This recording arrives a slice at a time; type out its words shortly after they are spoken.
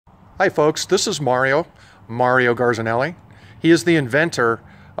Hi folks, this is Mario Garzanelli. He is the inventor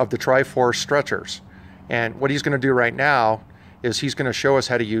of the triFORCE stretchers. And what he's going to do right now is he's going to show us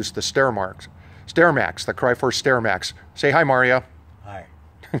how to use the Stairmax, the triFORCE Stairmax. Say hi, Mario. Hi.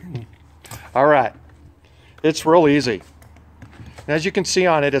 All right. It's real easy. And as you can see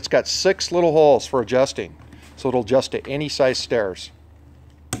on it, it's got 6 little holes for adjusting. So it'll adjust to any size stairs.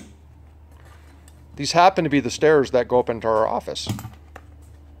 These happen to be the stairs that go up into our office.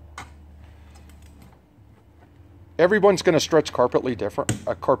 Everyone's going to stretch carpet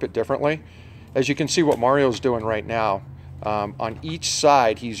differently. As you can see what Mario's doing right now, on each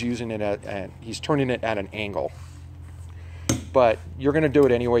side he's using it he's turning it at an angle. But you're going to do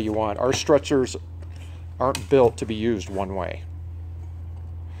it any way you want. Our stretchers aren't built to be used one way.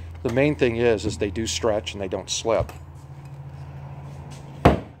 The main thing is they do stretch and they don't slip.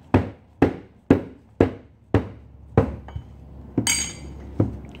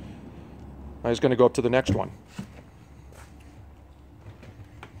 Now he's going to go up to the next one.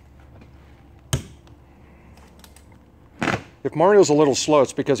 If Mario's a little slow,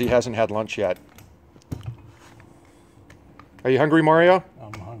 it's because he hasn't had lunch yet. Are you hungry, Mario?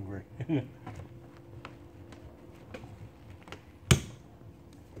 I'm hungry.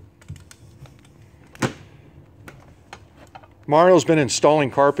 Mario's been installing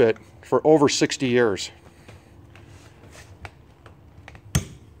carpet for over 60 years.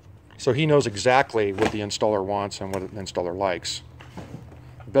 So he knows exactly what the installer wants and what the installer likes.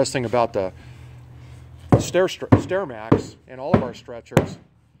 The best thing about the Stairmax and all of our stretchers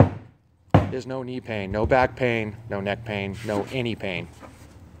is no knee pain, no back pain, no neck pain, no any pain.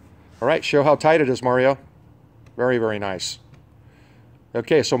 All right, show how tight it is, Mario. Very, very nice.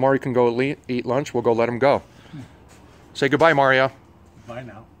 Okay, so Mario can go eat lunch. We'll go let him go. Say goodbye, Mario. Bye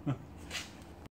now.